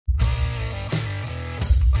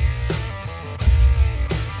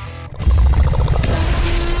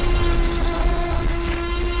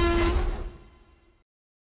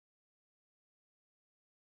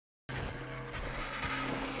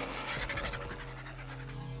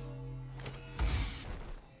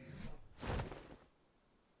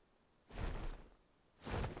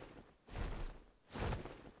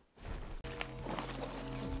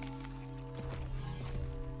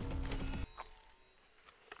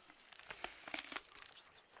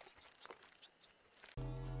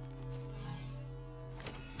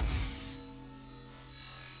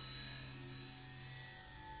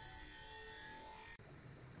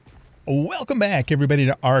Welcome back, everybody,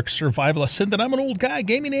 to Ark Survival Ascended. I'm an old guy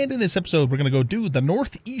gaming, and in this episode, we're going to go do the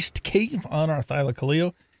Northeast Cave on our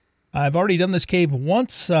Thylacoleo. I've already done this cave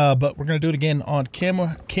once, but we're going to do it again on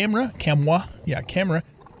camera. We're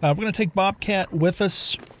going to take Bobcat with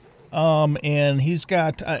us, and he's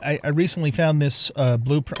got, I recently found this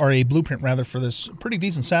blueprint rather, for this pretty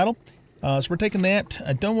decent saddle. So we're taking that.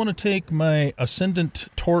 I don't want to take my Ascendant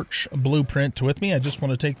Torch blueprint with me. I just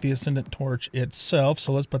want to take the Ascendant Torch itself.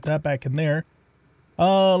 So let's put that back in there.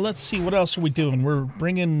 Let's see, what else are we doing? We're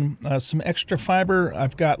bringing some extra fiber.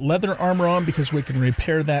 I've got leather armor on because we can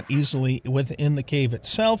repair that easily within the cave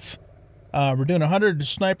itself. We're doing 100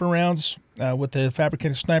 sniper rounds with the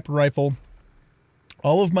fabricated sniper rifle.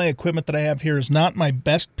 All of my equipment that I have here is not my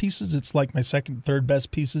best pieces. It's like my second, third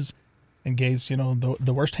best pieces, in case, you know,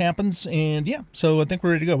 the worst happens. And yeah, so I think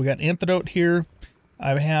we're ready to go. We got antidote here.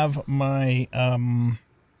 I have my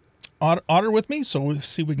otter with me, so we'll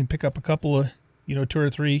see if we can pick up a couple of, you know, 2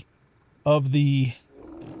 or 3 of the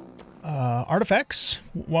artifacts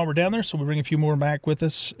while we're down there. So we'll bring a few more back with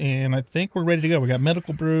us, and I think we're ready to go. We got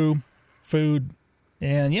medical brew, food,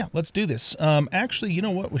 and yeah, let's do this. Actually, you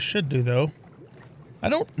know what we should do, though? I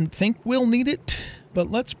don't think we'll need it,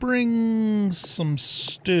 but let's bring some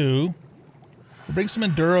stew. We'll bring some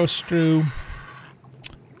enduro stew.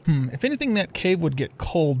 If anything, that cave would get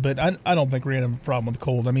cold, but I don't think we're going to have a problem with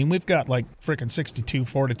cold. I mean, we've got like freaking 62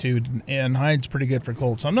 fortitude, and hide's pretty good for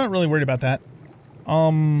cold, so I'm not really worried about that.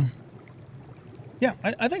 Yeah,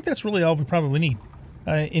 I think that's really all we probably need.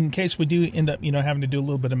 In case we do end up, you know, having to do a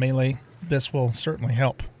little bit of melee, this will certainly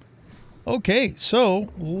help. Okay,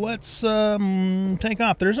 so let's take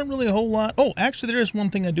off. There isn't really a whole lot. Oh, actually, there is one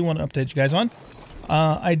thing I do want to update you guys on.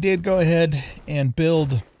 I did go ahead and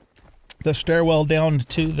build the stairwell down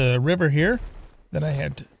to the river here that I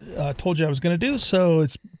had told you I was going to do. So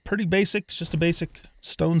it's pretty basic. It's just a basic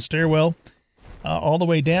stone stairwell all the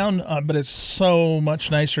way down. But it's so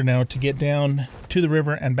much nicer now to get down to the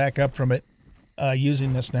river and back up from it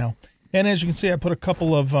using this now. And as you can see, I put a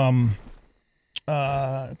couple of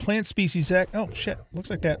plant species. Oh, shit. Looks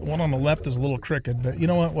like that one on the left is a little crooked. But you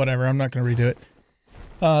know what? Whatever. I'm not going to redo it.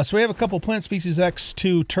 So we have a couple Plant Species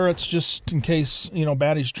X2 turrets just in case, you know,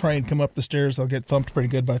 baddies try and come up the stairs. They'll get thumped pretty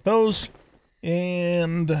good by those.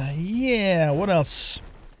 And, yeah, what else?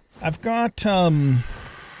 I've got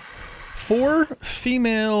 4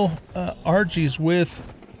 female Argies with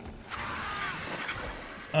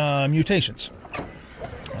mutations.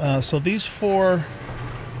 So these 4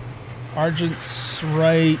 Argents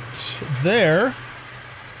right there.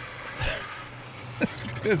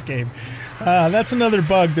 This game. That's another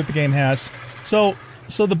bug that the game has. So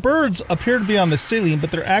the birds appear to be on the ceiling,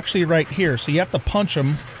 but they're actually right here. So you have to punch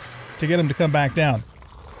them to get them to come back down.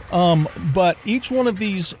 But each one of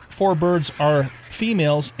these 4 birds are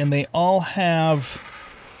females, and they all have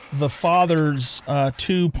the father's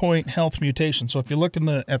 2-point health mutation. So if you look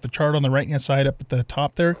at the chart on the right-hand side up at the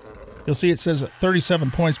top there, you'll see it says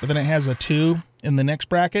 37 points, but then it has a 2 in the next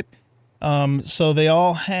bracket. So they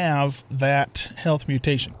all have that health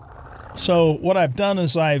mutation. So what I've done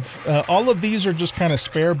is all of these are just kind of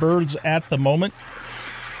spare birds at the moment.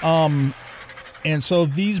 And so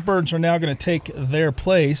these birds are now going to take their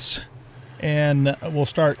place, and we'll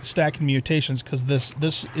start stacking mutations because this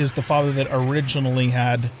is the father that originally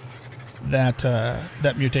had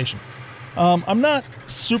that mutation. I'm not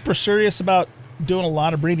super serious about doing a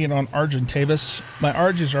lot of breeding on Argentavis. My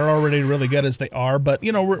Argies are already really good as they are, but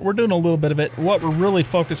you know, we're doing a little bit of it. What we're really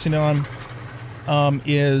focusing on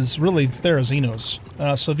is really Therazinos.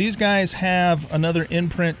 So these guys have another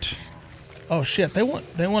imprint. Oh shit, they want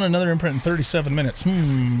another imprint in 37 minutes.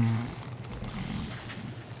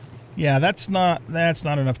 Yeah, that's not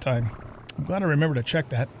enough time. I'm glad I remember to check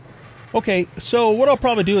that. Okay, so what I'll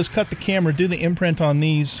probably do is cut the camera, do the imprint on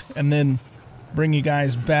these, and then bring you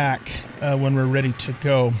guys back when we're ready to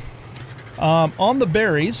go. On the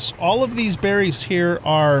berries, all of these berries here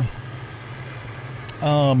are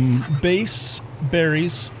base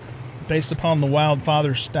berries based upon the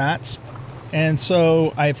Wildfather stats. And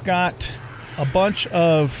so I've got a bunch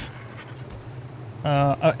of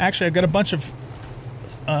actually I've got a bunch of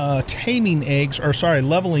taming eggs, or sorry,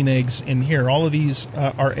 leveling eggs in here. All of these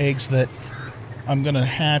are eggs that I'm gonna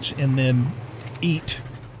hatch and then eat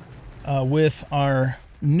with our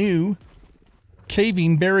new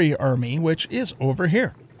caving berry army, which is over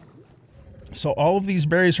here. So all of these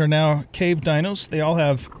berries are now cave dinos. They all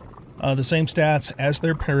have the same stats as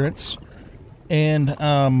their parents. And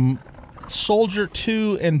Soldier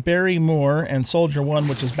 2 and Berry Moore and Soldier 1,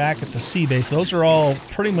 which is back at the sea base, those are all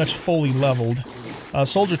pretty much fully leveled.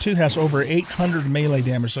 Soldier 2 has over 800 melee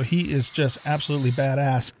damage, so he is just absolutely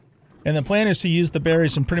badass. And the plan is to use the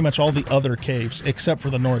berries in pretty much all the other caves, except for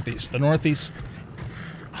the northeast. The northeast,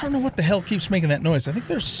 I don't know what the hell keeps making that noise. I think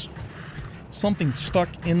there's something stuck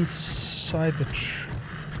inside the...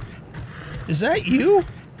 Is that you?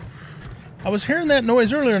 I was hearing that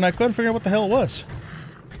noise earlier and I couldn't figure out what the hell it was.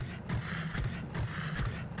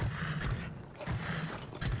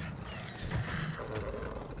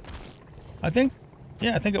 I think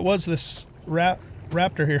it was this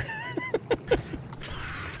raptor here.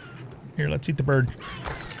 Here, let's eat the bird.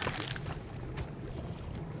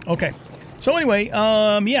 Okay. So anyway,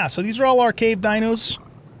 yeah, so these are all our cave dinos.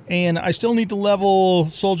 And I still need to level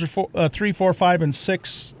Soldier 3, 4, 5, and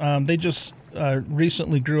 6. They just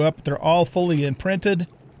recently grew up. They're all fully imprinted.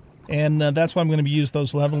 And that's what I'm going to use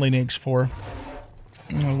those leveling eggs for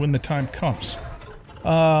when the time comes.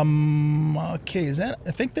 Okay,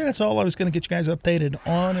 I think that's all I was going to get you guys updated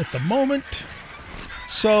on at the moment.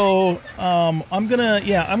 So, I'm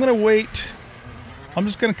gonna wait. I'm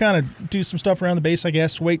just gonna kind of do some stuff around the base, I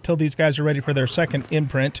guess. Wait till these guys are ready for their second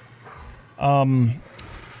imprint. And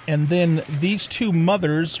then these two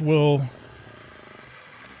mothers will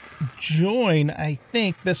join, I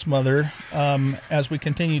think, this mother, as we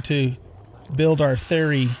continue to build our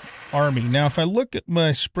Theory army. Now, if I look at my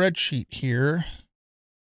spreadsheet here,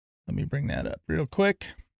 let me bring that up real quick.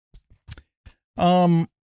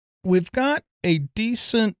 We've got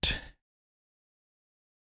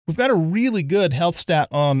a really good health stat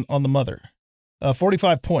on the mother.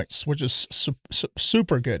 45 points, which is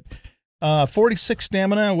super good. 46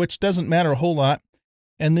 stamina, which doesn't matter a whole lot.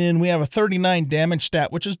 And then we have a 39 damage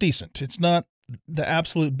stat, which is decent. It's not the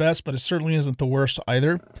absolute best, but it certainly isn't the worst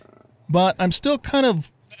either. But I'm still kind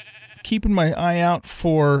of keeping my eye out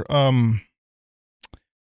for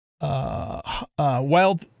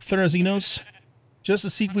wild Therazinos, just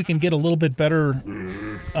to see if we can get a little bit better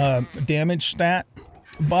damage stat.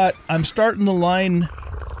 But I'm starting the line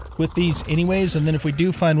with these anyways, and then if we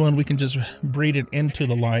do find one, we can just breed it into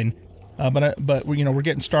the line. But you know, we're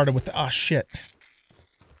getting started with the... Ah, shit.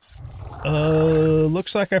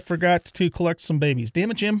 Looks like I forgot to collect some babies.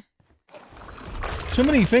 Damn it, Jim. Too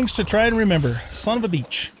many things to try and remember. Son of a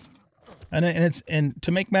beach. And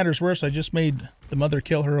to make matters worse, I just made the mother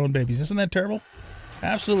kill her own babies. Isn't that terrible?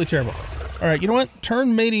 Absolutely terrible. All right, you know what?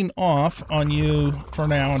 Turn mating off on you for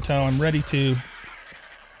now until I'm ready to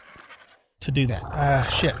do that. Ah,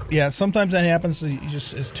 shit. Yeah, sometimes that happens.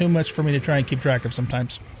 It's too much for me to try and keep track of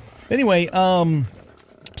sometimes. Anyway,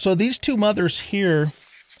 so these two mothers here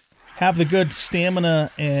have the good stamina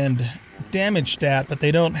and damage stat, but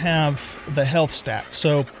they don't have the health stat.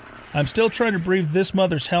 So I'm still trying to breed this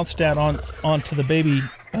mother's health stat onto the baby,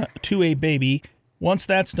 to a baby. Once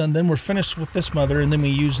that's done, then we're finished with this mother, and then we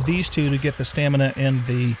use these two to get the stamina and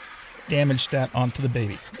the damage stat onto the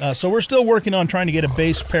baby. So we're still working on trying to get a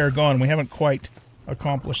base pair going. We haven't quite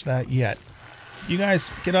accomplished that yet. You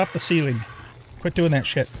guys, get off the ceiling. Quit doing that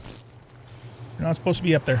shit. You're not supposed to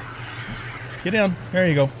be up there. Get down. There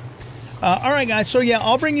you go. All right, guys. So, yeah,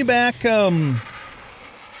 I'll bring you back. I'll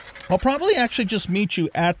probably actually just meet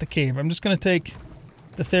you at the cave. I'm just going to take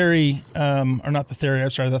the Theory, or not the Theory,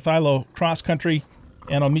 I'm sorry, the Thylo cross-country,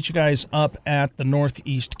 and I'll meet you guys up at the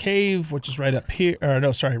northeast cave, which is right up here, or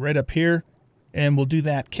no, sorry, right up here, and we'll do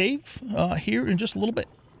that cave here in just a little bit.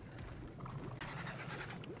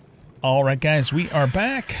 All right, guys, we are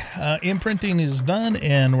back. Imprinting is done,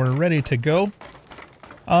 and we're ready to go.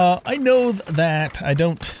 I know that I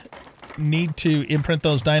don't need to imprint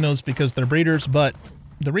those dinos because they're breeders, but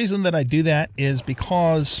the reason that I do that is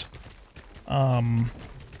because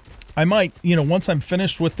I might, you know, once I'm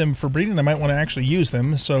finished with them for breeding, I might want to actually use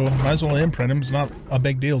them, so might as well imprint them. It's not a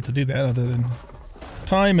big deal to do that other than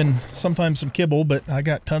time and sometimes some kibble, but I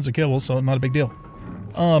got tons of kibble, so not a big deal.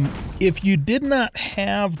 If you did not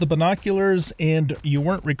have the binoculars and you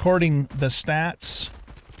weren't recording the stats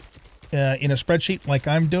in a spreadsheet like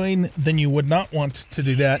I'm doing, then you would not want to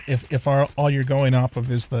do that if all you're going off of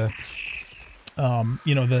is the,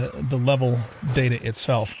 you know, the level data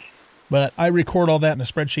itself. But I record all that in a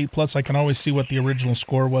spreadsheet, plus I can always see what the original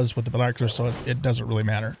score was with the binoculars, so it doesn't really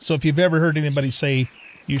matter. So if you've ever heard anybody say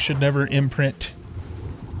you should never imprint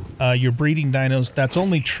your breeding dinos, that's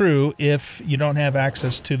only true if you don't have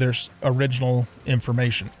access to their original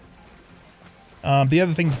information. The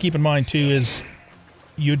other thing to keep in mind too is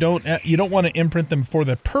you don't want to imprint them for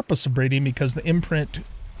the purpose of breeding, because the imprint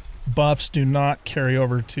buffs do not carry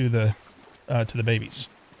over to the babies.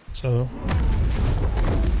 So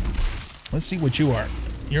let's see what you are.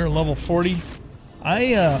 You're a level 40. I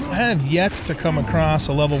have yet to come across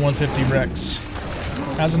a level 150 Rex.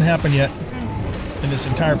 Hasn't happened yet in this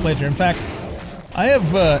entire playthrough. In fact, I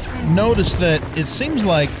have noticed that it seems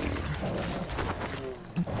like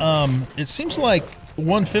it seems like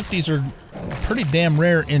 150s are pretty damn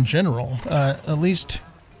rare in general. At least,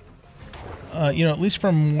 you know, at least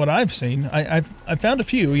from what I've seen. I've found a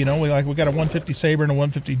few. You know, we got a 150 Saber and a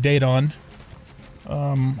 150 Daedon.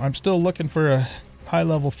 I'm still looking for a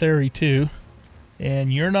high-level Theory too,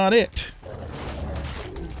 and you're not it.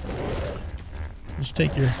 Just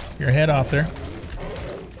take your head off there.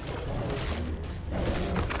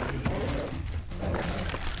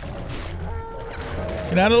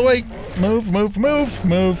 Get out of the way. Move, move, move,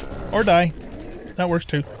 move, or die. That works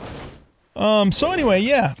too. So anyway,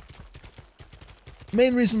 yeah.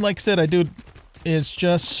 Main reason, like I said, I do is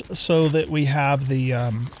just so that we have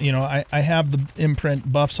the, you know, I have the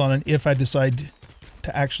imprint buffs on it if I decide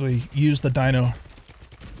to actually use the dino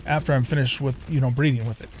after I'm finished with, you know, breeding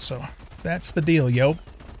with it. So that's the deal, yo.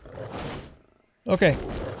 Okay.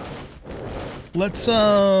 Let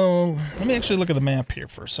me actually look at the map here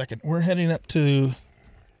for a second. We're heading up to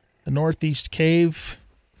the northeast cave.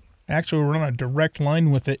 Actually, we're on a direct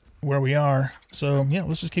line with it where we are. So, yeah,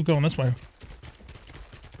 let's just keep going this way.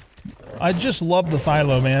 I just love the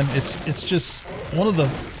Thylo, man. It's just one of the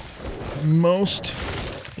most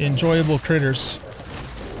enjoyable critters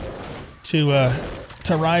to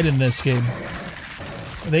ride in this game.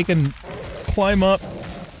 They can climb up,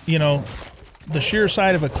 you know, the sheer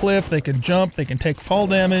side of a cliff. They can jump. They can take fall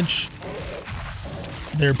damage.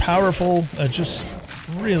 They're powerful. I just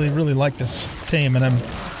really, really like this tame, and I'm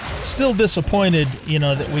still disappointed, you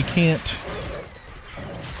know, that we can't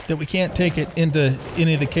take it into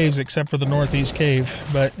any of the caves except for the northeast cave.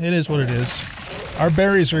 But it is what it is. Our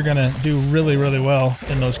berries are gonna do really, really well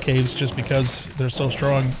in those caves just because they're so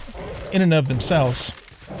strong in and of themselves.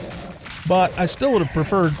 But I still would have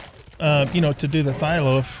preferred, you know, to do the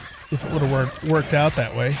Thylo if it would have worked out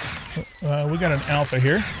that way. We got an alpha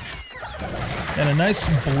here. And a nice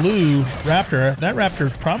blue raptor. That raptor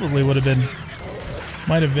probably would have been,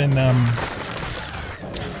 might have been,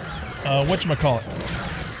 whatchamacallit?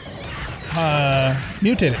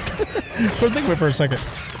 Mutated. Couldn't think of it for a second.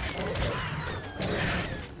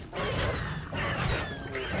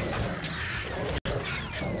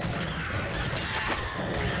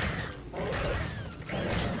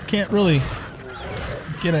 Can't really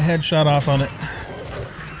get a headshot off on it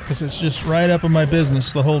because it's just right up in my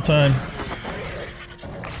business the whole time.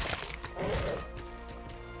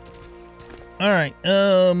 All right,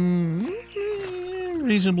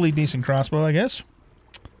 reasonably decent crossbow, I guess.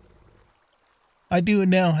 I do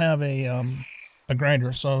now have a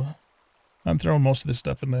grinder, so I'm throwing most of this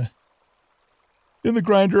stuff in the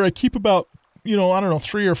grinder. I keep about, you know, I don't know,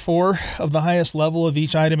 3 or 4 of the highest level of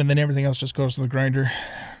each item, and then everything else just goes to the grinder.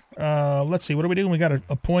 Let's see, what are we doing? We got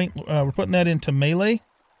a point. We're putting that into melee.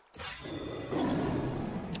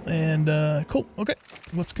 And, cool. Okay,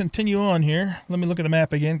 let's continue on here. Let me look at the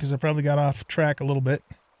map again, because I probably got off track a little bit.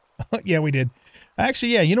 Yeah, we did.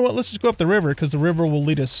 Actually, yeah, you know what? Let's just go up the river, because the river will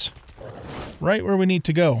lead us right where we need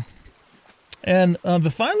to go. And the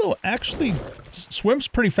Thylo actually swims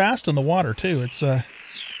pretty fast in the water, too. It's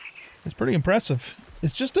pretty impressive.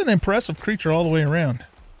 It's just an impressive creature all the way around.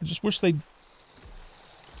 I just wish they'd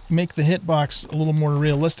make the hitbox a little more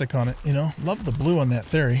realistic on it, you know? Love the blue on that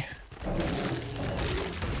Theory.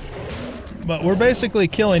 But we're basically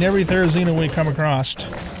killing every Therizino we come across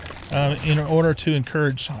in order to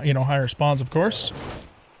encourage, you know, higher spawns, of course.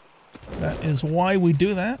 That is why we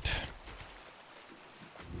do that.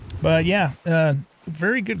 But yeah,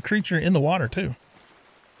 very good creature in the water, too.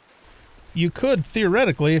 You could,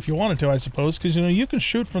 theoretically, if you wanted to, I suppose, because, you know, you can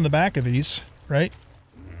shoot from the back of these, right?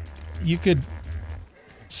 You could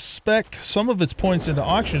spec some of its points into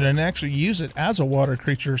oxygen and actually use it as a water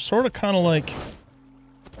creature, sort of kind of like...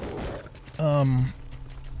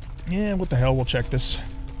 yeah, what the hell, we'll check this.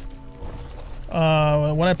 When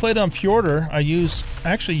I played on Fjordur, I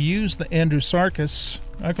actually used the Andrewsarchus.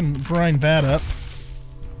 I can grind that up.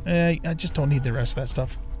 I just don't need the rest of that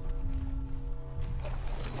stuff.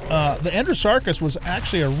 The Andrewsarchus was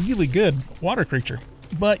actually a really good water creature,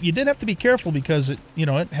 but you did have to be careful because it, you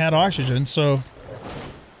know, it had oxygen, so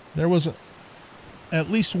there was at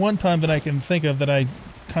least one time that I can think of that I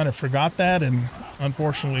kind of forgot that, and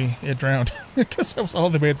unfortunately it drowned because I was all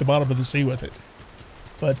the way at the bottom of the sea with it.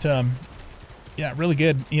 But yeah, really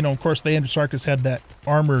good. You know, of course, the Andrewsarchus had that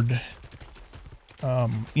armored,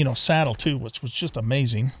 you know, saddle too, which was just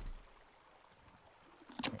amazing.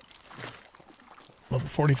 Level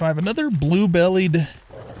 45, another blue-bellied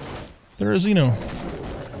Therizino.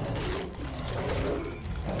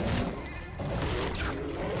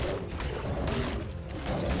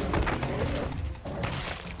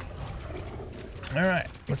 All right,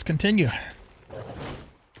 let's continue.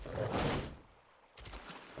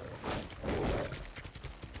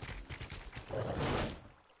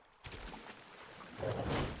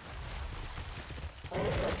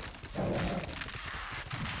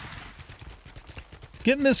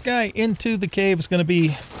 Getting this guy into the cave is going to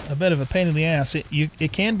be a bit of a pain in the ass.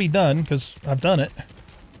 It can be done because I've done it,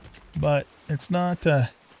 but it's not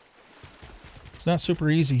super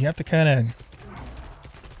easy. You have to kind of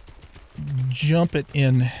jump it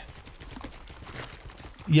in.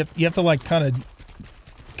 You have to like kind of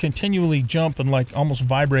continually jump and like almost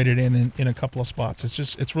vibrate it in a couple of spots.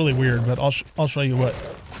 It's really weird, but I'll show you what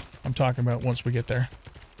I'm talking about once we get there.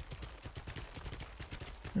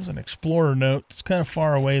 There's an explorer note. It's kind of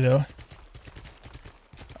far away though.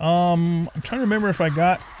 I'm trying to remember if I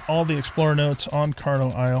got all the explorer notes on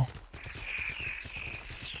Carno Isle.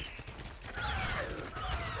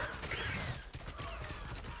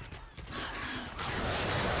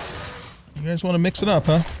 You guys want to mix it up,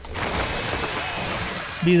 huh?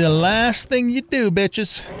 Be the last thing you do,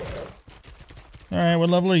 bitches. Alright, what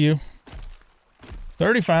level are you?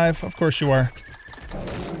 35, of course you are.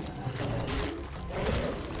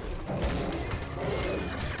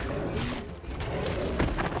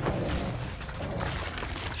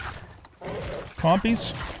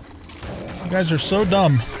 Compies? You guys are so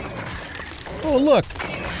dumb. Oh, look.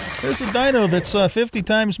 There's a dino that's 50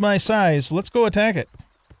 times my size. Let's go attack it.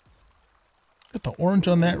 Look at the orange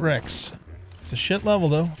on that Rex. It's a shit level,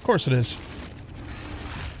 though. Of course it is.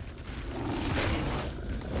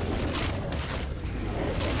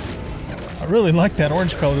 I really like that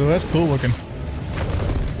orange color, though. That's cool looking.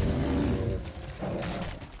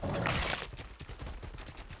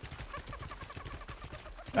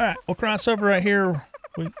 Alright, we'll cross over right here.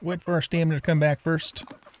 We wait for our stamina to come back first.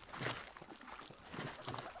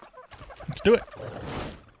 Let's do it.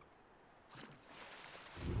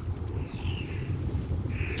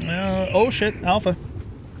 Oh shit, Alpha.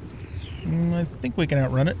 I think we can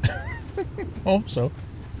outrun it. Hope so.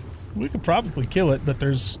 We could probably kill it, but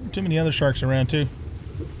there's too many other sharks around too.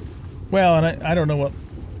 Well, and I don't know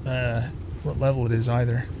what level it is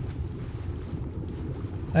either.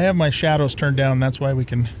 I have my shadows turned down, that's why we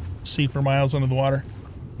can see for miles under the water.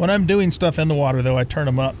 When I'm doing stuff in the water, though, I turn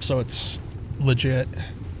them up so it's legit.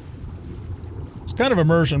 It's kind of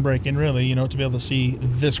immersion breaking, really, you know, to be able to see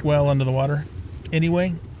this well under the water.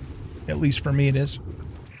 Anyway, at least for me it is.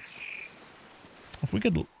 If we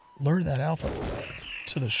could lure that Alpha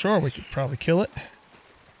to the shore, we could probably kill it.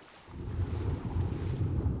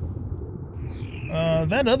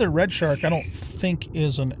 That other red shark I don't think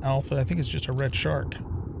is an Alpha. I think it's just a red shark.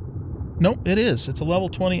 Nope, it is. It's a level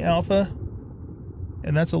 20 Alpha,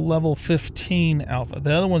 and that's a level 15 Alpha.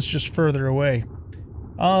 The other one's just further away.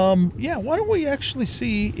 Yeah, why don't we actually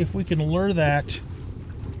see if we can lure that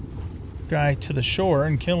guy to the shore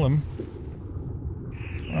and kill him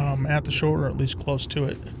at the shore, or at least close to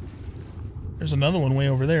it. There's another one way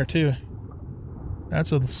over there too.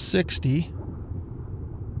 That's a 60.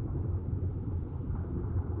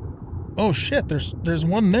 Oh shit, there's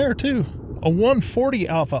one there too. A 140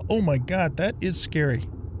 Alpha. Oh my god, that is scary.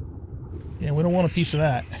 Yeah, we don't want a piece of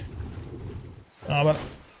that. But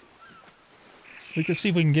we can see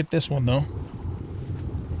if we can get this one though.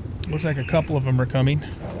 Looks like a couple of them are coming.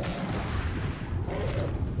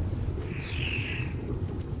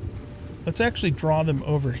 Let's actually draw them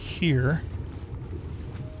over here.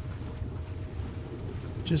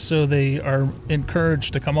 Just so they are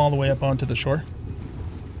encouraged to come all the way up onto the shore.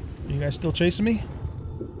 Are you guys still chasing me?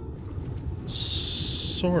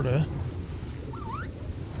 Sorta.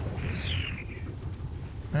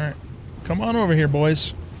 Alright. Come on over here,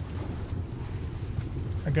 boys.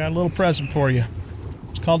 I got a little present for you.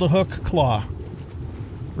 It's called a hook claw.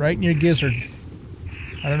 Right in your gizzard.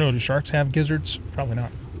 I don't know, do sharks have gizzards? Probably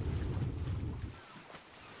not.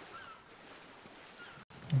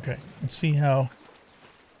 Okay, let's see how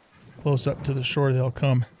close up to the shore they'll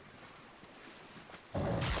come.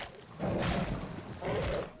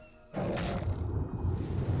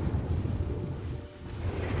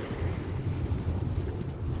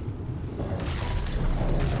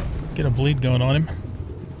 Get a bleed going on him.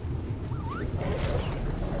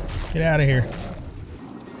 Get out of here.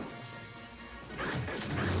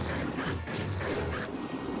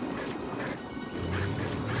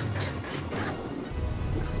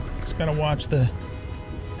 Just gotta watch the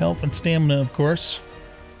health and stamina, of course.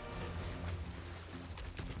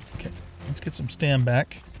 Okay, let's get some stam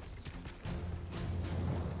back.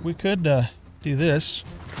 We could do this.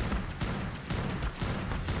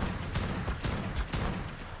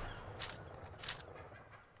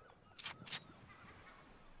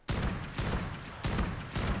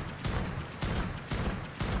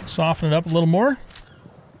 Soften it up a little more.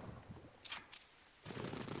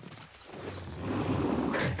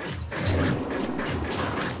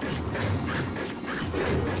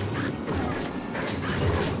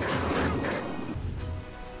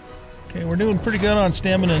 we're doing pretty good on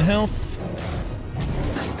stamina and health.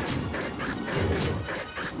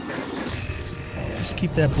 Just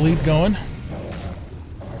keep that bleed going.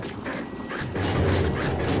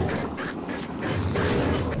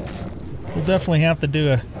 We'll definitely have to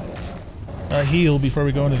do a heal before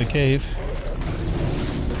we go into the cave.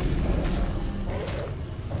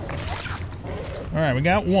 Alright, we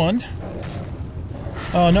got one.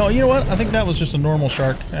 Oh, no, you know what? I think that was just a normal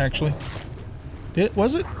shark, actually.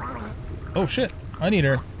 Was it? Oh, shit. I need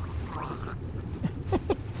air.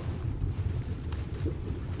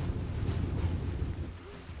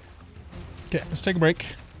 Okay, let's take a break.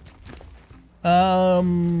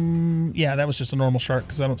 Yeah, that was just a normal shark,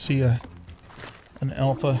 because I don't see an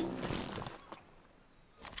alpha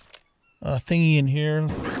thingy in here.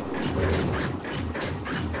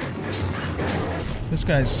 This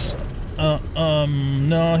guy's...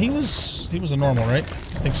 no, he was a normal, right?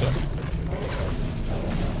 I think so.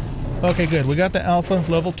 Okay, good. We got the alpha,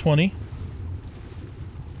 level 20.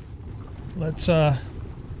 Let's, get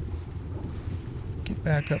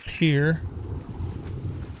back up here.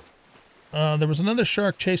 There was another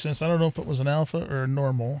shark chasing us. I don't know if it was an alpha or a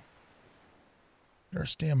normal. Get our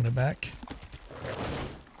stamina back.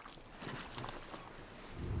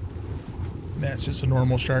 That's just a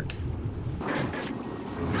normal shark.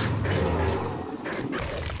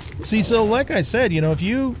 See, so like I said, you know, if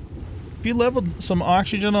you leveled some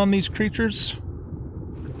oxygen on these creatures,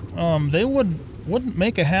 they wouldn't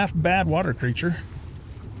make a half bad water creature.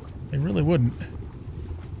 They really wouldn't.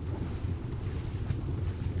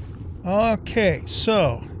 Okay,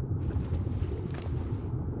 so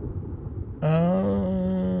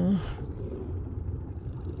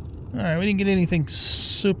alright, we didn't get anything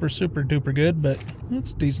super duper good, but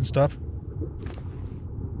it's decent stuff.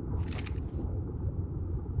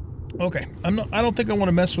 Okay, I don't think I want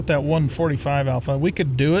to mess with that 145 alpha. We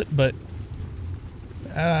could do it, but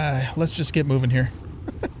let's just get moving here.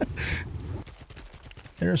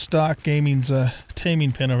 There's Stock Gaming's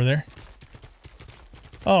taming pin over there.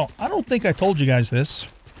 Oh, I don't think I told you guys this.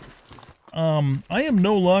 I am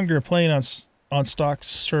no longer playing on Stock's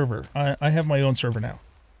server. I have my own server now.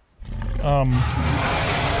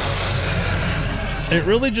 It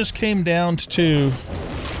really just came down to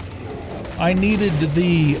I needed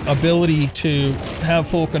the ability to have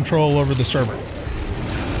full control over the server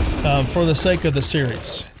for the sake of the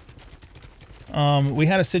series. We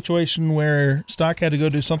had a situation where Stock had to go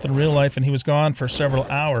do something in real life and he was gone for several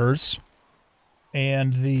hours,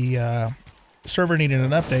 and the server needed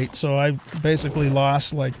an update, so I basically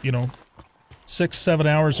lost, like, you know, 6-7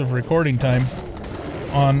 hours of recording time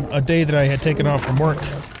on a day that I had taken off from work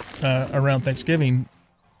around Thanksgiving,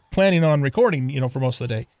 planning on recording, you know, for most of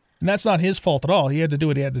the day. And that's not his fault at all. He had to do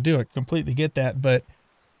what he had to do. I completely get that. But,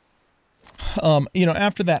 you know,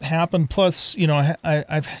 after that happened, plus, you know,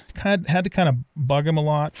 I've had to kind of bug him a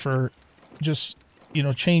lot for just, you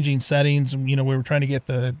know, changing settings. And, you know, we were trying to get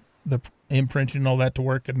the imprinting and all that to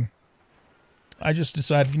work. And I just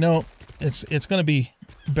decided, you know, it's going to be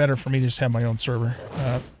better for me to just have my own server.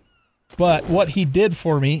 But what he did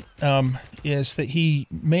for me is that he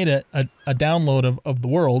made a download of the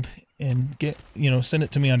world and send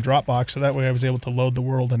it to me on Dropbox, so that way I was able to load the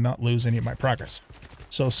world and not lose any of my progress.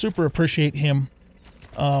 So super appreciate him.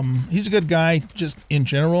 He's a good guy just in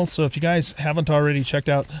general, so if you guys haven't already checked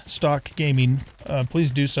out Stock Gaming, please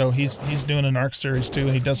do so. He's doing an ARC series too,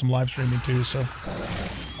 and he does some live streaming too, so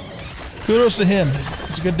kudos to him.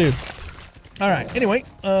 He's a good dude. Alright, anyway,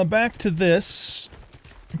 back to this.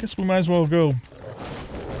 I guess we might as well go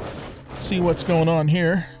see what's going on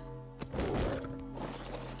here.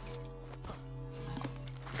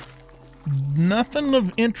 Nothing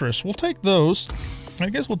of interest. We'll take those. I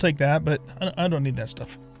guess we'll take that, but I don't need that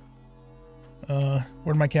stuff.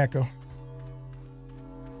 Where'd my cat go?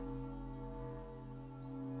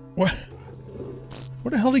 What?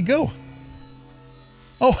 Where the hell did he go?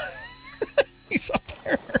 Oh, he's up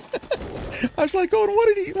there. I was like, oh,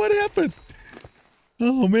 what happened?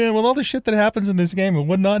 Oh man, with all the shit that happens in this game, it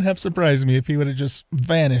would not have surprised me if he would have just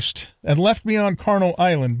vanished and left me on Carnal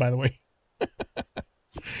Island, by the way.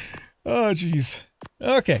 Oh, jeez.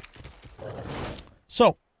 Okay.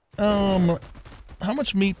 So, how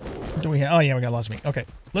much meat do we have? Oh, yeah, we got lots of meat. Okay.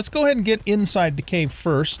 Let's go ahead and get inside the cave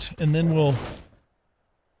first, and then we'll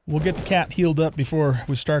get the cat healed up before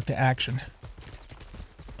we start the action.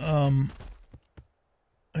 I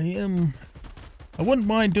wouldn't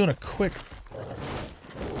mind doing a quick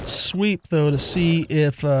sweep, though, to see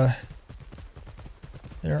if there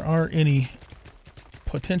are any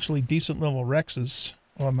potentially decent level Rexes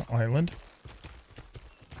on the island.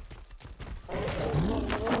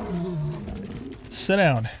 Sit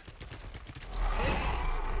down.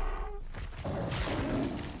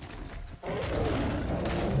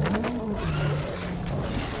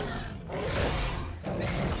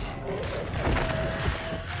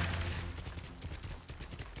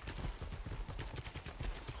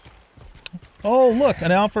 Oh, look,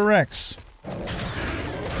 an Alpha Rex.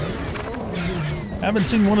 Haven't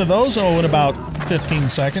seen one of those, in about 15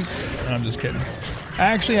 seconds. No, I'm just kidding.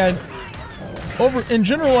 Actually, in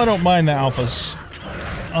general, I don't mind the alphas.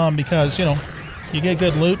 Because, you know, you get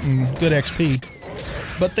good loot and good XP.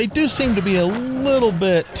 But they do seem to be a little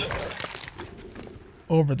bit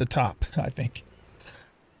over the top, I think.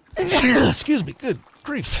 Excuse me, good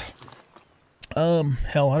grief.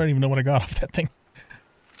 Hell, I don't even know what I got off that thing.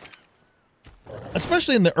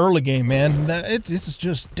 Especially in the early game, man. It's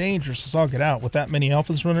just dangerous as all get out with that many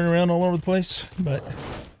alphas running around all over the place. But,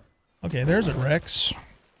 okay, there's a Rex.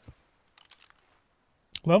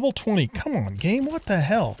 Level 20. Come on, game. What the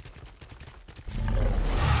hell?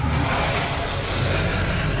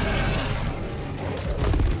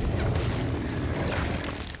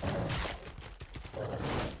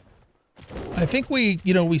 I think we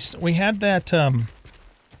had that,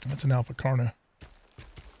 that's an Alpha Carna.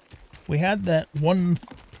 We had that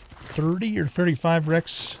 130 or 35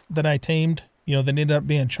 Rex that I tamed, you know, that ended up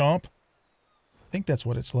being Chomp. I think that's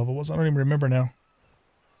what its level was. I don't even remember now.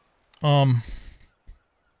 And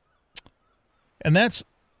that's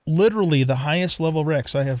literally the highest level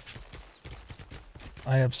Rex I have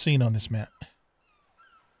seen on this map.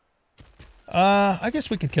 I guess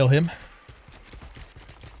we could kill him.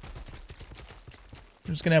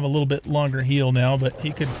 We're just gonna have a little bit longer heal now, but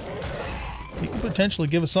he could potentially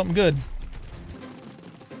give us something good.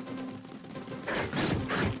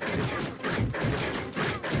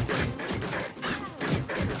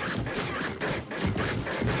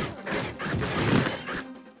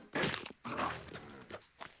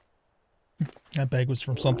 That bag was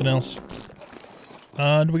from something else.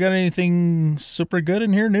 Do we got anything super good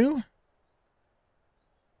in here new?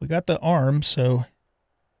 We got the arm, so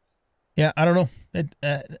yeah, I don't know.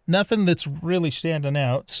 Nothing that's really standing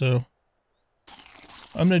out, so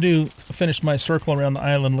I'm going to finish my circle around the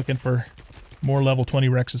island looking for more level 20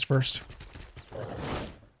 Rexes first.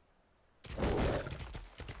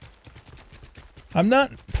 I'm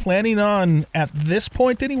not planning on, at this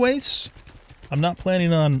point anyways, I'm not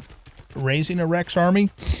planning on raising a Rex army,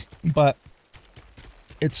 but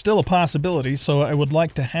it's still a possibility, so I would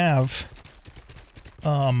like to have,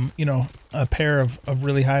 you know, a pair of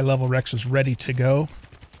really high level Rexes ready to go.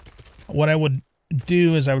 What I would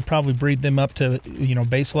do is I would probably breed them up to, you know,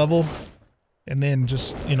 base level, and then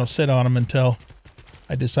just, you know, sit on them until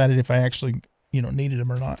I decided if I actually, you know, needed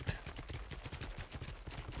them or not.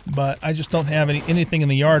 But I just don't have anything in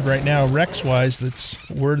the yard right now, Rex-wise, that's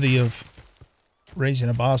worthy of raising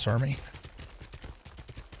a boss army.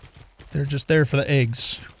 They're just there for the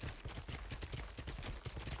eggs.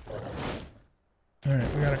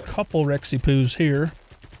 Alright, we got a couple Rexy-poos here.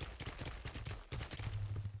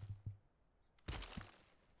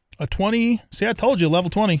 A 20. See, I told you,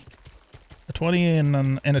 level 20. A 20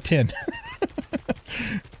 and a 10.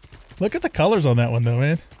 Look at the colors on that one, though,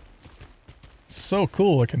 man. So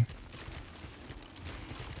cool looking.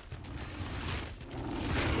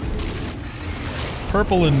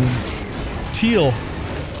 Purple and teal.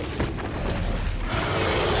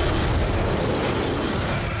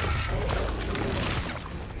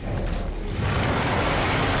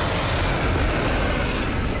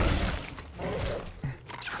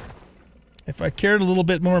 If I cared a little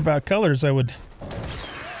bit more about colors, I would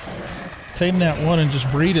tame that one and just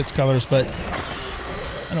breed its colors, but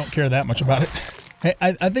I don't care that much about it.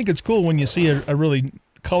 I think it's cool when you see a really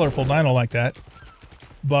colorful dino like that,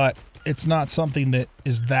 but it's not something that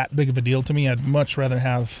is that big of a deal to me. I'd much rather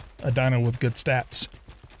have a dino with good stats.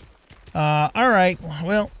 Alright,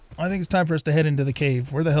 well, I think it's time for us to head into the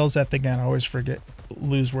cave. Where the hell's that thing at? I always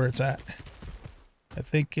lose where it's at. I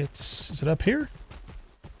think is it up here?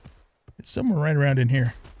 It's somewhere right around in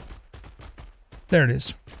here. There it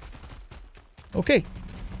is. Okay.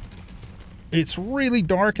 It's really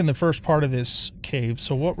dark in the first part of this cave,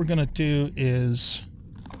 so what we're going to do is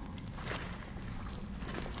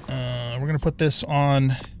we're going to put this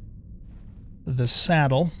on the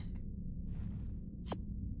saddle.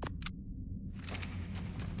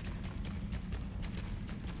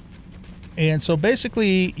 And so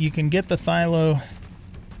basically you can get the Thylo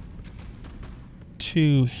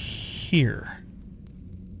to here.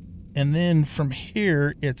 And then from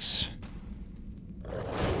here it's...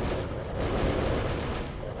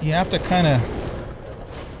 You have to kind of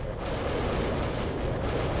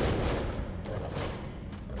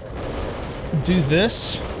do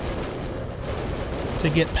this to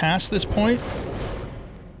get past this point.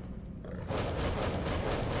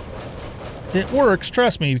 It works,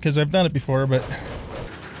 trust me, because I've done it before, but...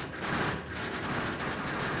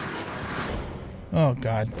 Oh,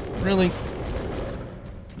 God. Really?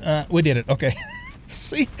 We did it. Okay.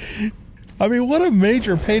 See? I mean, what a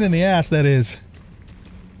major pain in the ass that is.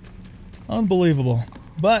 Unbelievable.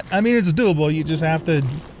 But, I mean, it's doable. You just have to...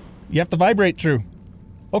 You have to vibrate through.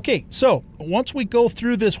 Okay, so, once we go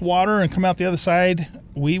through this water and come out the other side,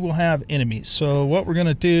 we will have enemies. So, what we're going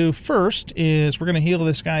to do first is we're going to heal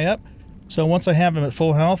this guy up. So, once I have him at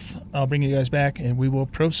full health, I'll bring you guys back and we will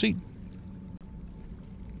proceed.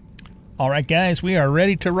 Alright guys, we are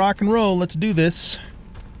ready to rock and roll. Let's do this.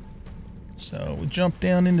 So we jump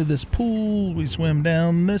down into this pool, we swim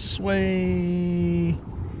down this way,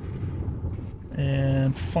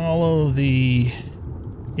 and follow the...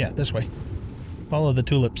 yeah, this way. Follow the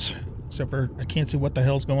tulips. Except for I can't see what the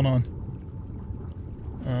hell's going on.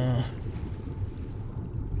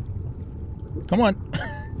 Come on.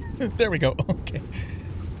 There we go. Okay.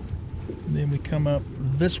 And then we come up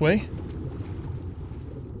this way.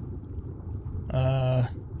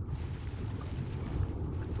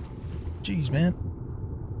 Jeez, man.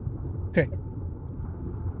 Okay.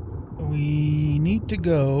 We need to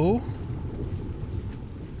go...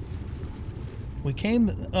 We came...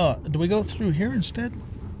 do we go through here instead?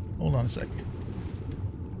 Hold on a second.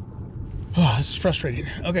 Oh, this is frustrating.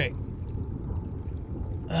 Okay.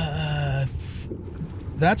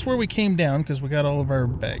 That's where we came down, because we got all of our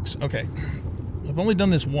bags. Okay. I've only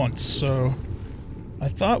done this once, so... I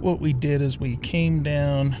thought what we did is we came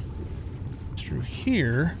down through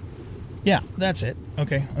here. Yeah, that's it.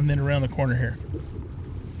 Okay, and then around the corner here.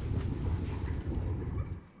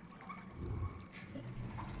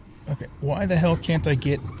 Okay, why the hell can't I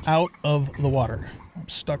get out of the water? I'm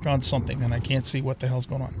stuck on something and I can't see what the hell's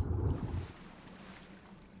going on.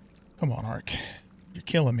 Come on, Ark. You're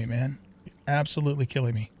killing me, man. You're absolutely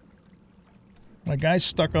killing me. My guy's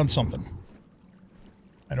stuck on something.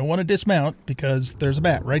 I don't want to dismount because there's a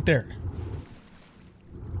bat right there.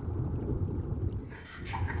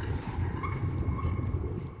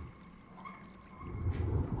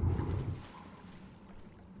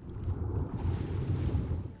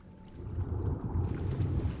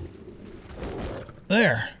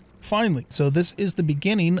 There. Finally. So this is the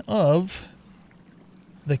beginning of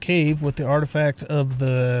the cave with the artifact of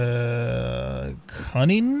the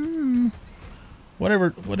cunning?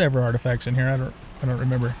 Whatever artifacts in here. I don't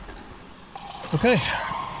remember. Okay.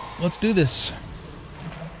 Let's do this.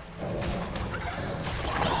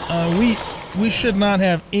 We should not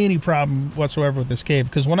have any problem whatsoever with this cave,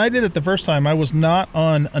 because when I did it the first time, I was not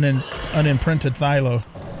on an imprinted Thylo.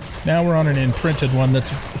 Now we're on an imprinted one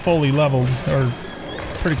that's fully leveled, or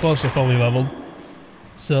pretty close to fully leveled.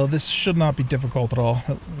 So this should not be difficult at all.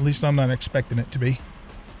 At least I'm not expecting it to be.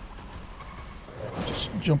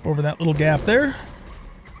 Just jump over that little gap there.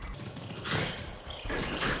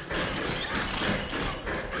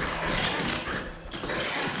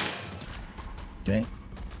 Okay.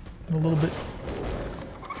 A little bit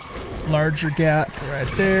larger gap right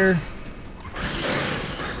there.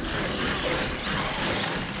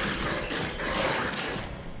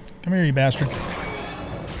 Come here, you bastard.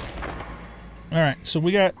 Alright, so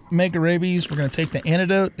we got mega rabies. We're going to take the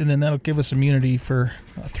antidote, and then that'll give us immunity for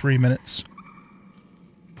 3 minutes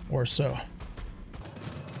or so.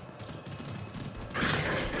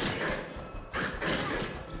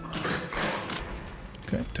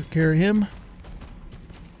 Okay, took care of him.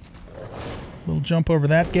 Little jump over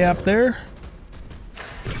that gap there.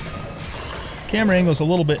 Camera angle's a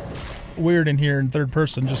little bit weird in here in third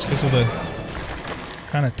person just because of the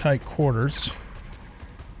kind of tight quarters.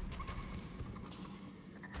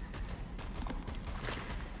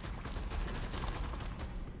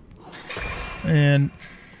 And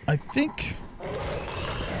I think...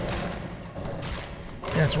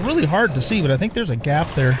 yeah, it's really hard to see, but I think there's a gap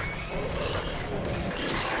there.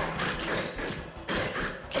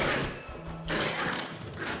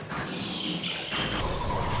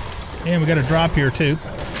 And we got a drop here, too.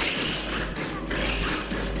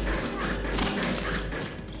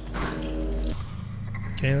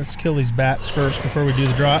 Okay, let's kill these bats first before we do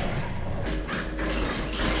the drop.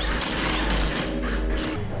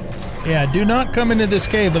 Yeah, do not come into this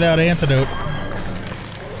cave without antidote.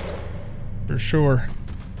 For sure.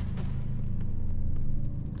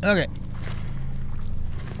 Okay.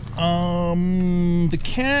 The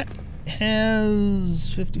cat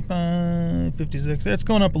has 55, 56. That's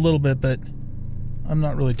going up a little bit, but I'm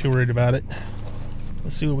not really too worried about it.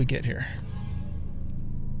 Let's see what we get here.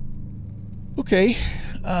 Okay.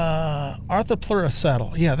 Arthropleura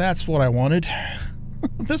saddle. Yeah, that's what I wanted.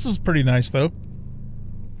 This is pretty nice, though.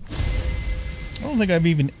 I don't think I've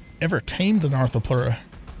even ever tamed an Arthropleura.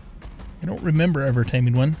 I don't remember ever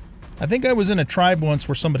taming one. I think I was in a tribe once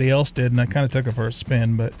where somebody else did, and I kind of took it for a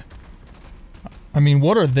spin, but I mean,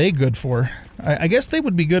 what are they good for? I guess they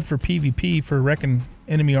would be good for PvP, for wrecking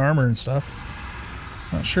enemy armor and stuff.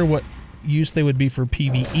 Not sure what use they would be for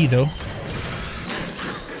PvE, though.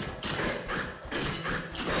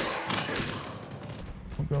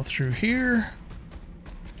 We'll go through here.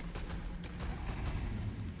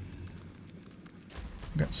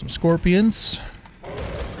 Got some scorpions.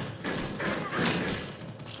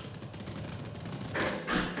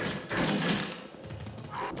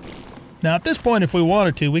 Now, at this point, if we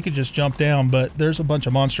wanted to, we could just jump down, but there's a bunch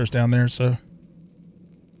of monsters down there, so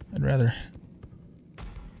I'd rather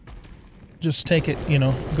just take it, you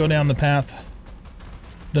know, go down the path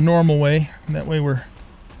the normal way. That way we're...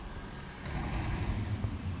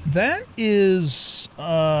 That is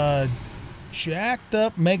jacked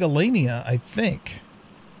up Megalania, I think.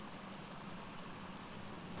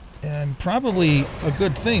 And probably a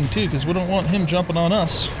good thing, too, because we don't want him jumping on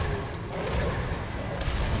us.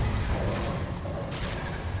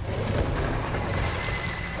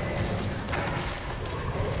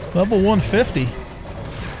 Level 150.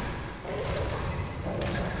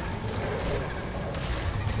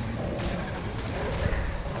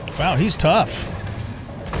 Wow, he's tough.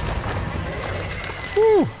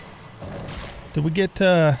 Whew. Did we get,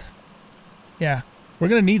 yeah. We're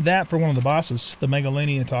going to need that for one of the bosses, the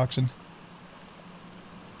Megalania toxin.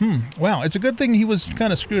 Wow, it's a good thing he was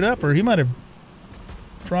kind of screwed up, or he might have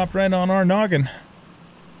dropped right on our noggin.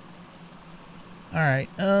 Alright,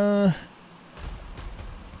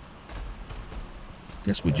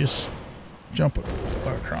 guess we just jump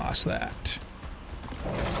across that.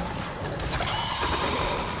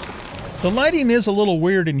 The lighting is a little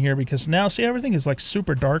weird in here because now, see, everything is like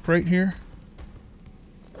super dark right here.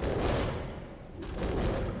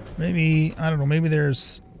 Maybe, I don't know, maybe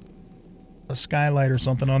there's a skylight or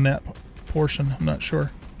something on that portion. I'm not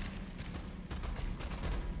sure.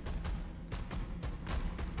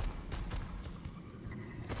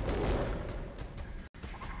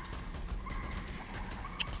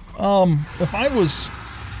 If I was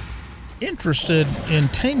interested in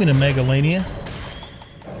taming a Megalania,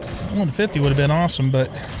 150 would have been awesome, but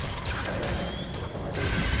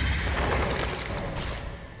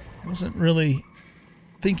wasn't really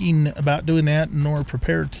thinking about doing that, nor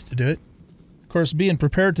prepared to do it. Of course, being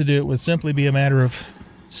prepared to do it would simply be a matter of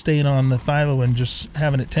staying on the Thylo and just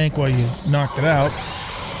having it tank while you knocked it out.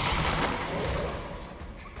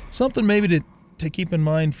 Something maybe to keep in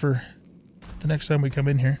mind for the next time we come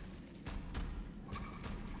in here.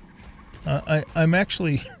 I'm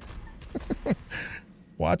actually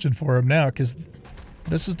watching for them now, because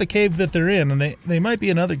this is the cave that they're in, and they might be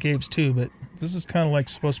in other caves too, but this is kind of like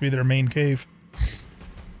supposed to be their main cave.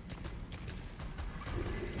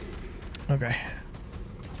 Okay.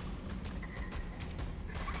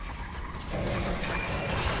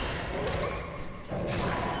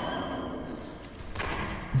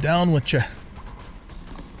 Down with ya.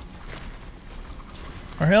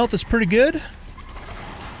 Our health is pretty good.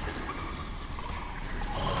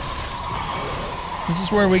 This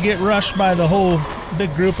is where we get rushed by the whole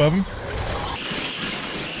big group of them.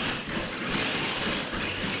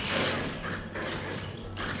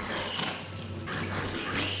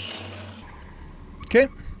 Okay.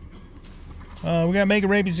 We got mega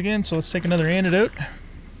rabies again, so let's take another antidote.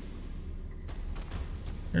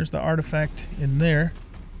 There's the artifact in there.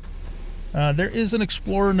 There is an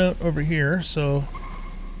explorer note over here, so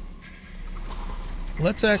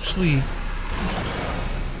let's actually...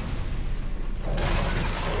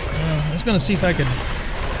 I was going to see if I could...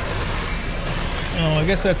 Oh, I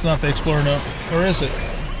guess that's not the explorer note. Or is it?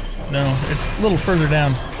 No, it's a little further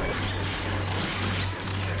down.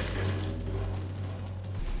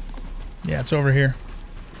 Yeah, it's over here.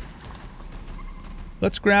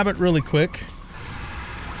 Let's grab it really quick.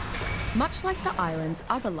 Much like the island's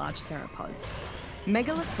other large theropods,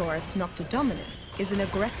 Megalosaurus noctodominus is an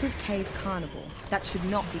aggressive cave carnivore that should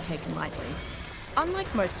not be taken lightly.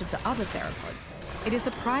 Unlike most of the other theropods, it is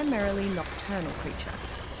a primarily nocturnal creature.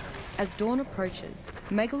 As dawn approaches,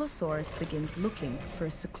 Megalosaurus begins looking for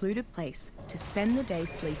a secluded place to spend the day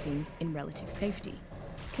sleeping in relative safety.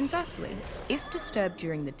 Conversely, if disturbed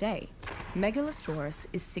during the day, Megalosaurus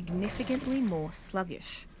is significantly more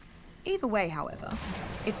sluggish. Either way, however,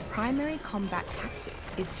 its primary combat tactic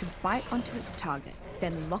is to bite onto its target,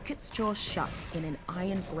 then lock its jaws shut in an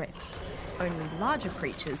iron grip. Only larger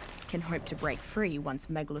creatures can hope to break free once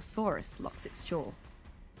Megalosaurus locks its jaw.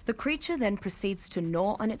 The creature then proceeds to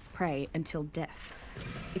gnaw on its prey until death.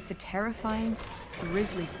 It's a terrifying,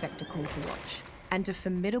 grisly spectacle to watch, and a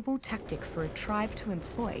formidable tactic for a tribe to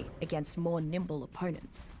employ against more nimble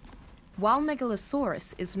opponents. While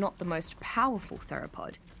Megalosaurus is not the most powerful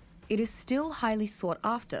theropod, it is still highly sought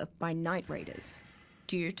after by night raiders.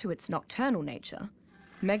 Due to its nocturnal nature,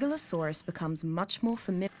 Megalosaurus becomes much more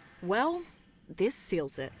familiar. Well, this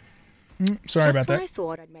seals it. Sorry about Just when that. I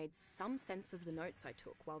thought I'd made some sense of the notes I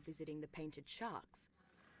took while visiting the painted sharks,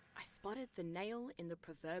 I spotted the nail in the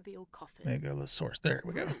proverbial coffin. Megalosaurus. There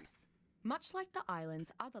we go. Much like the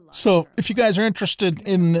island's other large So, if you guys are interested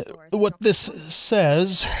in what this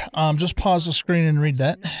says, just pause the screen and read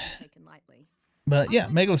that. But yeah,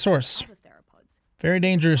 Megalosaurus. Very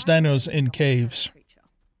dangerous dinos in caves.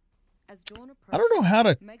 I don't know how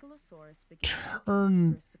to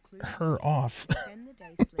turn her off.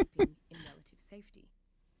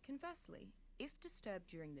 Conversely, if disturbed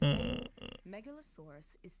during the day,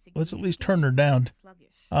 Megalosaurus is Let's at least turn her down.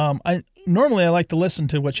 Normally I like to listen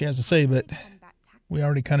to what she has to say, but we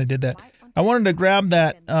already kind of did that. I wanted to grab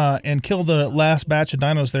that and kill the last batch of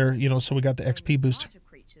dinos there, you know, so we got the XP boost.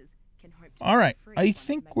 All right, I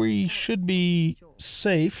think we should be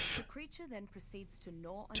safe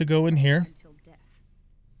to go in here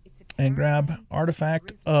and grab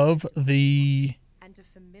artifact of the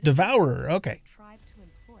Devourer. Okay.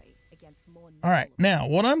 All right, now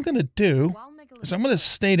what I'm going to do is I'm going to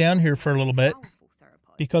stay down here for a little bit,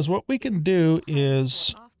 because what we can do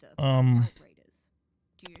is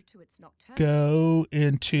go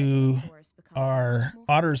into our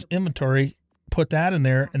otter's inventory, put that in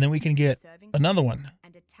there, and then we can get another one.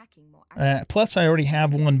 Plus, I already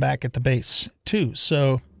have one back at the base too,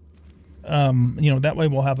 so you know, that way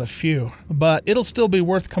we'll have a few. But it'll still be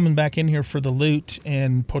worth coming back in here for the loot,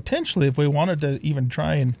 and potentially if we wanted to even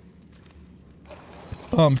try and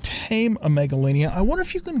tame a Megalania. I wonder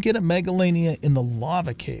if you can get a Megalania in the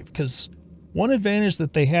lava cave, because one advantage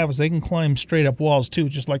that they have is they can climb straight up walls too,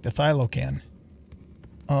 just like the Thylo can.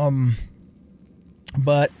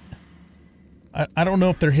 But I don't know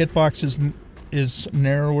if their hitbox is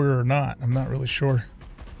narrower or not. I'm not really sure.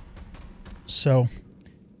 So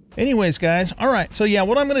anyways, guys, all right, so yeah,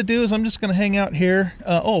 what I'm going to do is I'm just going to hang out here.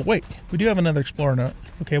 Oh, wait, we do have another explorer note.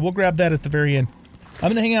 Okay, we'll grab that at the very end. I'm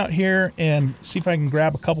going to hang out here and see if I can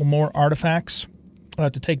grab a couple more artifacts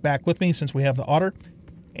to take back with me since we have the otter.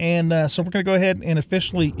 And so we're going to go ahead and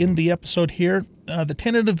officially end the episode here. The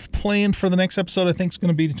tentative plan for the next episode, I think, is going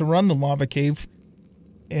to be to run the lava cave.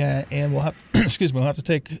 And we'll have to, excuse me, we'll have to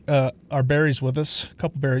take our berries with us. A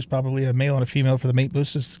couple berries, probably a male and a female for the mate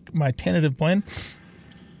boost is my tentative plan.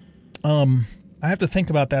 I have to think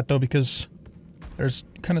about that, though, because there's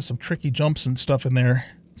kind of some tricky jumps and stuff in there.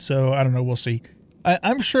 So, I don't know. We'll see.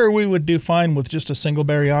 I'm sure we would do fine with just a single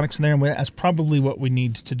baryonyx in there, and that's probably what we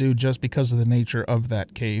need to do just because of the nature of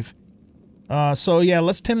that cave. So, yeah,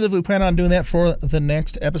 let's tentatively plan on doing that for the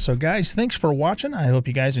next episode. Guys, thanks for watching. I hope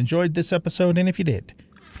you guys enjoyed this episode, and if you did,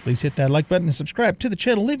 please hit that like button and subscribe to the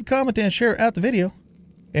channel. Leave a comment and share out the video,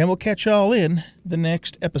 and we'll catch y'all in the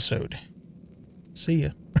next episode. See ya.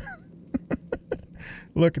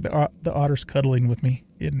 Look at the otter's cuddling with me.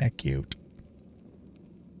 Isn't that cute?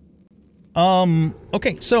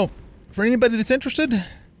 Okay, so for anybody that's interested,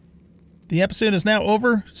 the episode is now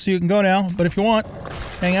over, so you can go now. But if you want,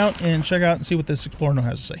 hang out and check out and see what this explorer note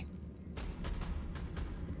has to say.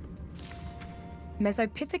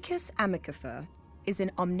 Mesopithecus amicifer is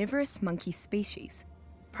an omnivorous monkey species,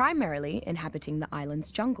 primarily inhabiting the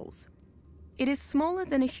island's jungles. It is smaller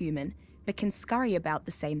than a human, but can scurry about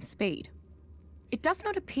the same speed. It does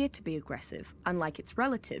not appear to be aggressive, unlike its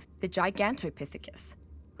relative, the Gigantopithecus,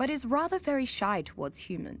 but is rather very shy towards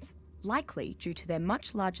humans, likely due to their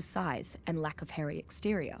much larger size and lack of hairy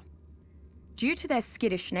exterior. Due to their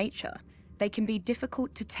skittish nature, they can be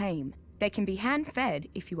difficult to tame. They can be hand-fed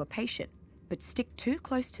if you are patient, but stick too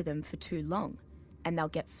close to them for too long, and they'll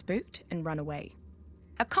get spooked and run away.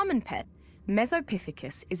 A common pet,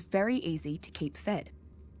 Mesopithecus is very easy to keep fed.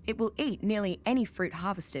 It will eat nearly any fruit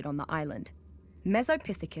harvested on the island.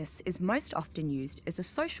 Mesopithecus is most often used as a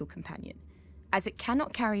social companion, as it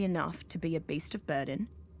cannot carry enough to be a beast of burden,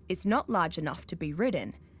 is not large enough to be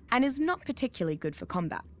ridden, and is not particularly good for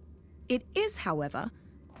combat. It is, however,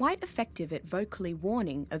 quite effective at vocally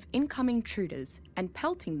warning of incoming intruders and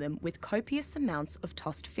pelting them with copious amounts of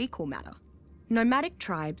tossed fecal matter. Nomadic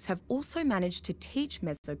tribes have also managed to teach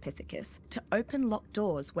Mesopithecus to open locked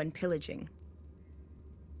doors when pillaging.